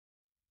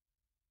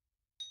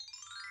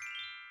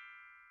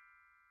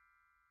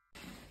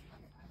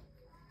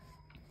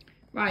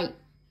Right,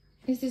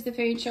 this is the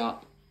food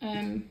shop.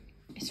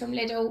 It's from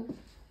Lidl.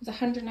 It's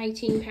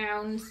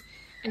 £118,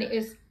 and it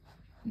is,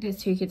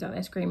 there's 2 kids out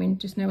there screaming,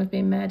 just no one's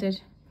being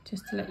murdered,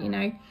 just to let you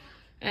know.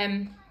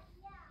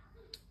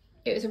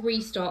 It was a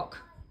restock,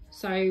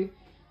 so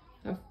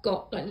I've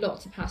got like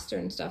lots of pasta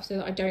and stuff so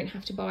that I don't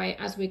have to buy it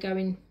as we're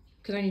going,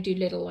 because I only do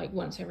Lidl like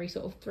once every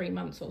sort of 3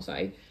 months or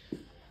so.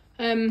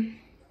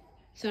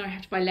 So I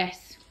have to buy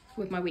less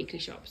with my weekly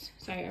shops.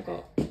 So I've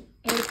got a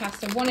load of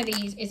pasta. One of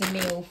these is a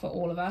meal for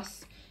all of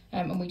us,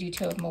 and we do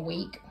 2 of them a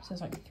week, so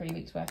it's like 3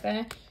 weeks worth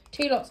there.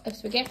 2 lots of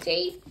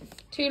spaghetti,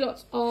 2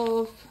 lots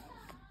of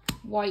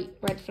white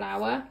bread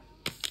flour,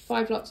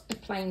 5 lots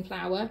of plain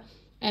flour.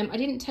 I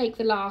didn't take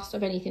the last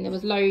of anything. There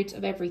was loads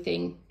of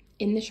everything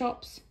in the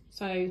shops,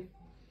 so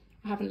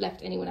I haven't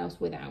left anyone else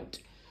without.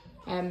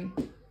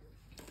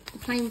 The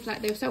plain flour,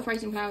 they were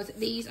self-raising flours.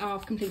 These are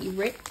completely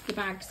ripped. The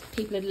bags,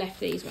 people had left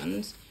these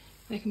ones.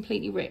 They're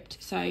completely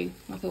ripped, so I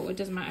thought, well, it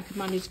doesn't matter because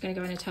mine is going to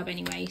go in a tub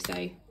anyway, so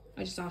I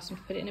just asked them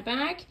to put it in a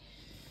bag.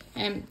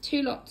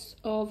 2 lots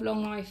of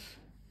long life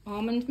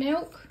almond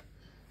milk.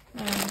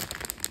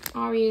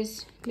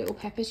 Aria's little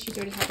peppers, she's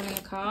already had them in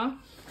the car.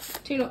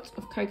 2 lots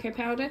of cocoa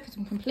powder because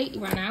I'm completely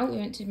run out. We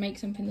went to make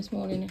something this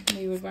morning and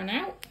we would run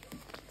out.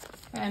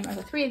 I've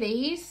got 3 of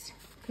these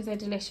because they're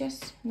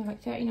delicious. And they're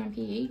like 39p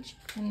each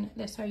and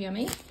they're so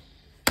yummy.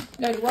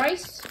 Load of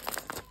rice.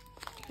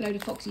 Load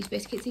of Foxy's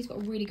biscuits. He's got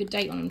a really good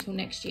date on them until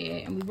next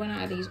year, and we run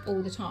out of these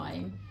all the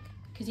time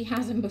because he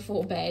has them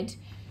before bed.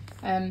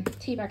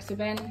 Tea bags for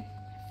Ben.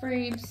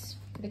 Frubes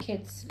for the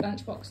kids'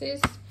 lunch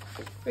boxes.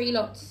 3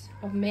 lots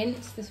of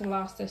mince. This will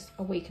last us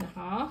a week and a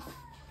half.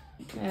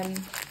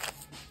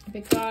 A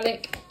big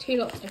garlic. 2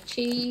 lots of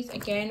cheese.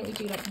 Again, we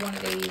do like 1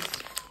 of these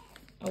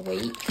a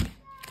week.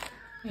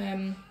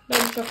 Loads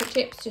of chocolate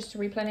chips just to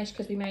replenish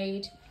because we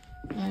made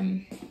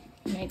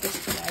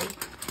this today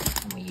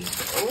and we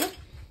used it all.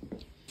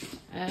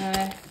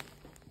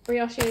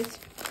 Brioches.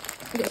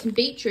 We've got some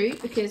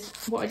beetroot because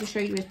what I just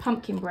showed you is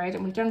pumpkin bread,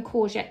 and we've done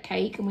courgette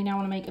cake and we now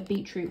want to make a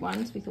beetroot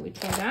one, so we thought we'd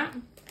try that.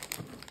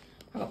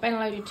 I've got Ben a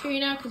load of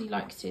tuna because he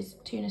likes his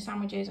tuna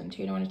sandwiches and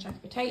tuna on a chuck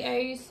of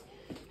potatoes.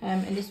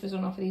 And this was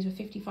on offer. These were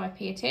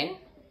 55p a tin.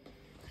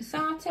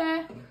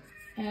 Passata.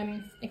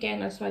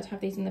 Again, I decided to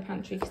have these in the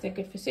pantry because they're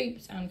good for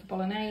soups and for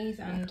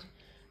bolognese, and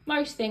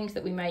most things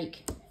that we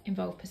make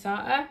involve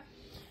passata.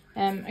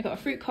 I got a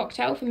fruit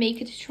cocktail for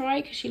Mika to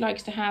try because she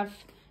likes to have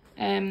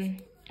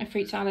a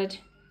fruit salad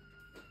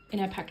in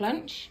her packed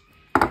lunch.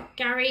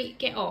 Gary,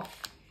 get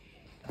off.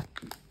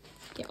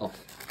 Get off.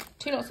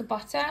 2 lots of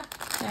butter.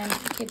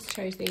 The kids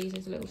chose these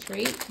as a little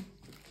treat.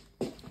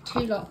 2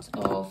 lots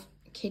of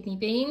kidney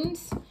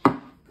beans.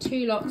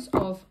 2 lots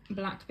of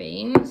black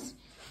beans.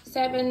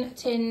 7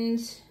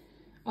 tins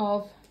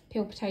of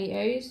peeled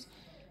potatoes.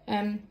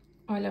 I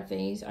love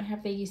these. I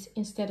have these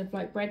instead of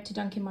like bread to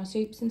dunk in my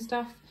soups and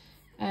stuff.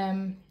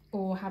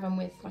 Or have them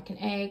with like an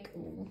egg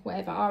or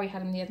whatever. Ari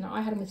had them the other night.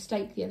 I had them with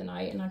steak the other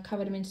night, and I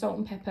covered them in salt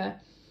and pepper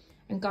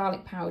and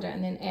garlic powder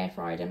and then air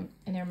fried them,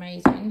 and they're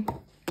amazing.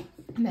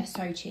 And they're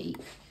so cheap.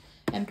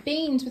 And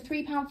beans were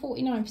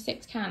 £3.49 for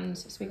 6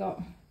 cans, so we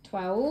got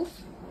 12.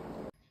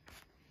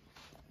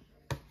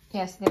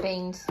 Yes, the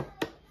beans,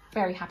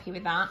 very happy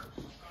with that,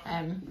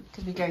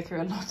 because we go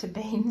through a lot of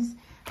beans.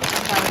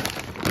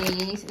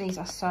 These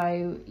are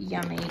so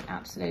yummy,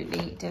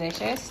 absolutely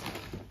delicious.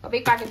 Got a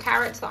big bag of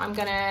carrots that I'm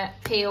gonna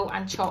peel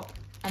and chop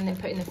and then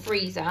put in the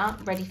freezer,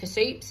 ready for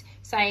soups.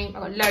 Same,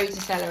 I've got loads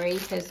of celery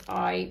because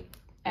I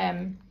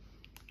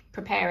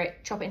prepare it,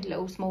 chop it into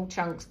little small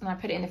chunks, and I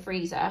put it in the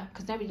freezer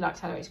because nobody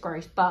likes celery, it's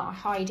gross, but I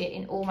hide it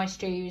in all my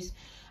stews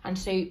and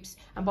soups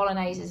and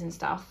bologneses and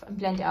stuff and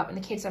blend it up, and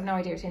the kids have no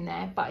idea it's in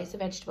there, but it's a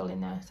vegetable in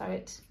there, so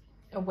it's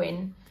a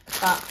win.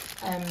 But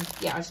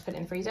yeah, I just put it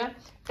in the freezer.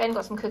 Then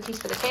got some cookies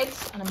for the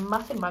kids and a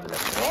muffin by the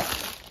looks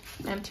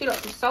of it. 2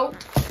 lots of salt,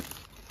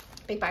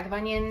 big bag of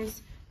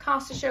onions,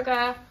 caster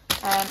sugar.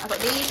 I've got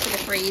these for the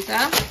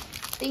freezer.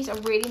 These are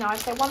really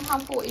nice. They're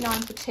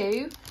 £1.49 for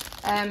 2.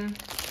 And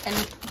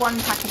 1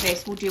 pack of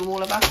this will do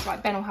all of us.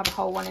 Like Ben will have a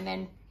whole one, and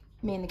then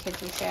me and the kids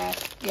will share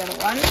the other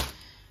one.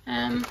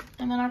 And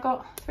then I've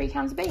got 3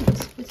 cans of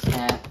beans with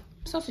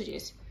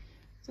sausages.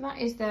 So that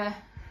is the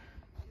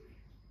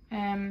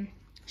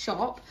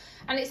shop,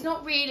 and it's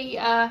not really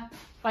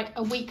like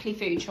a weekly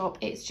food shop,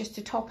 it's just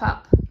a top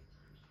up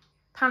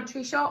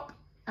pantry shop.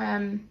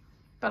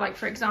 But like,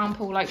 for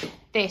example, like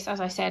this, as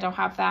I said, I'll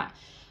have that.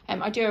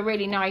 I do a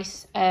really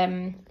nice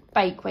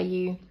bake where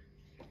you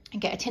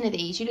get a tin of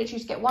these. You literally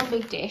just get 1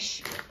 big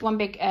dish, 1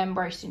 big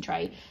roasting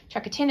tray,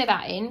 chuck a tin of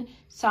that in,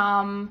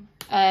 some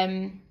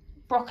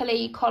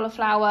broccoli,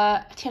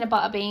 cauliflower, a tin of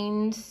butter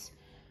beans,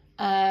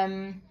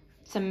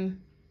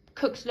 some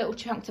cooked little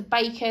chunks of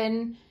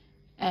bacon,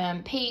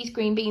 peas,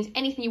 green beans,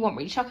 anything you want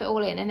really, chuck it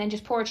all in, and then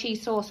just pour a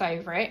cheese sauce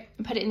over it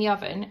and put it in the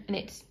oven, and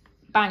it's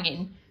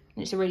banging,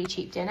 and it's a really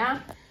cheap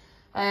dinner.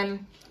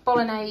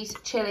 Bolognese,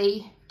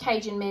 chilli,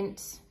 Cajun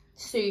mince,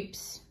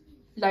 soups,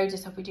 loads of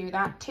stuff we do with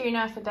that.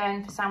 Tuna for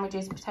Ben for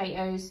sandwiches and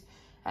potatoes,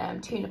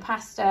 tuna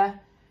pasta,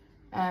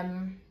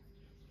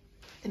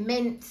 the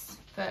mince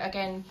for,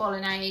 again,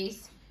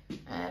 bolognese,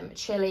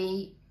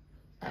 chilli,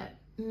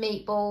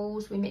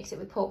 meatballs. We mix it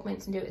with pork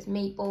mince and do it as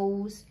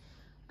meatballs.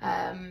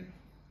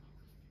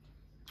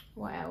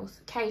 What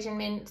else? Cajun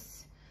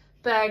mince,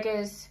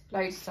 burgers,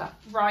 loads of stuff.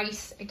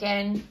 Rice,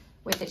 again,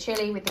 with the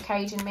chilli, with the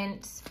Cajun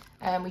mince.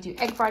 We do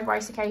egg fried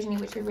rice occasionally,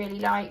 which we really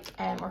like.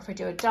 Or if I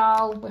do a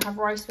dal, we'll have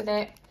rice with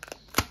it.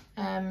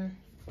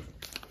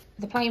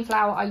 The plain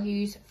flour I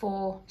use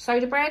for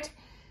soda bread.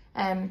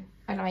 And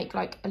I make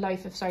like a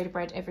loaf of soda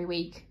bread every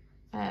week,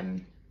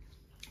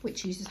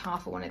 which uses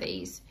half of one of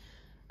these.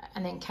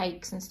 And then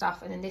cakes and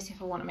stuff. And then this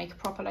if I want to make a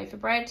proper loaf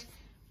of bread.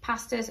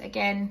 Pastas,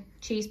 again,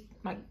 cheese,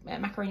 like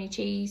macaroni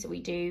cheese. We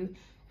do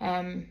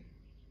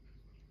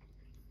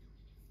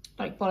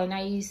like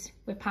bolognese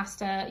with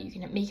pasta.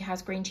 Mika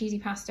has green cheesy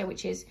pasta,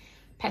 which is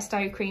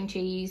pesto, cream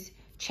cheese,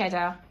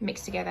 cheddar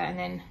mixed together and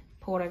then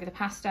poured over the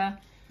pasta.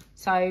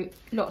 So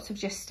lots of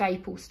just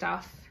staple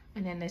stuff.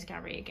 And then there's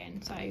Gary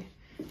again. So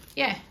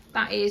yeah,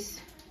 that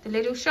is the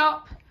Lidl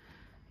shop.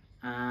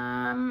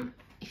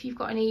 If you've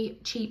got any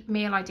cheap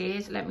meal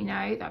ideas, let me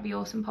know. That'd be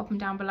awesome. Pop them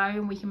down below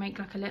and we can make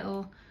like a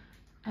little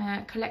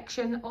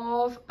collection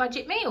of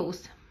budget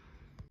meals.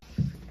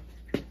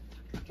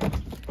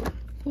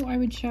 Thought I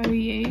would show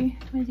you.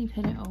 Where's he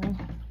put it all?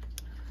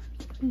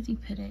 Where's he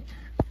put it?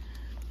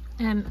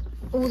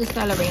 All the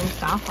celery and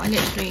stuff. I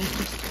literally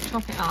just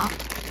chop it up.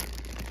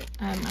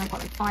 I've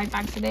got like 5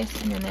 bags of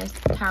this, and then there's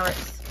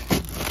carrots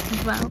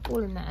as well,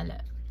 all in there.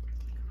 Look.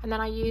 And then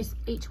I use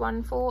each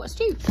one for a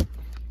stew,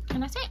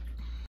 and that's it.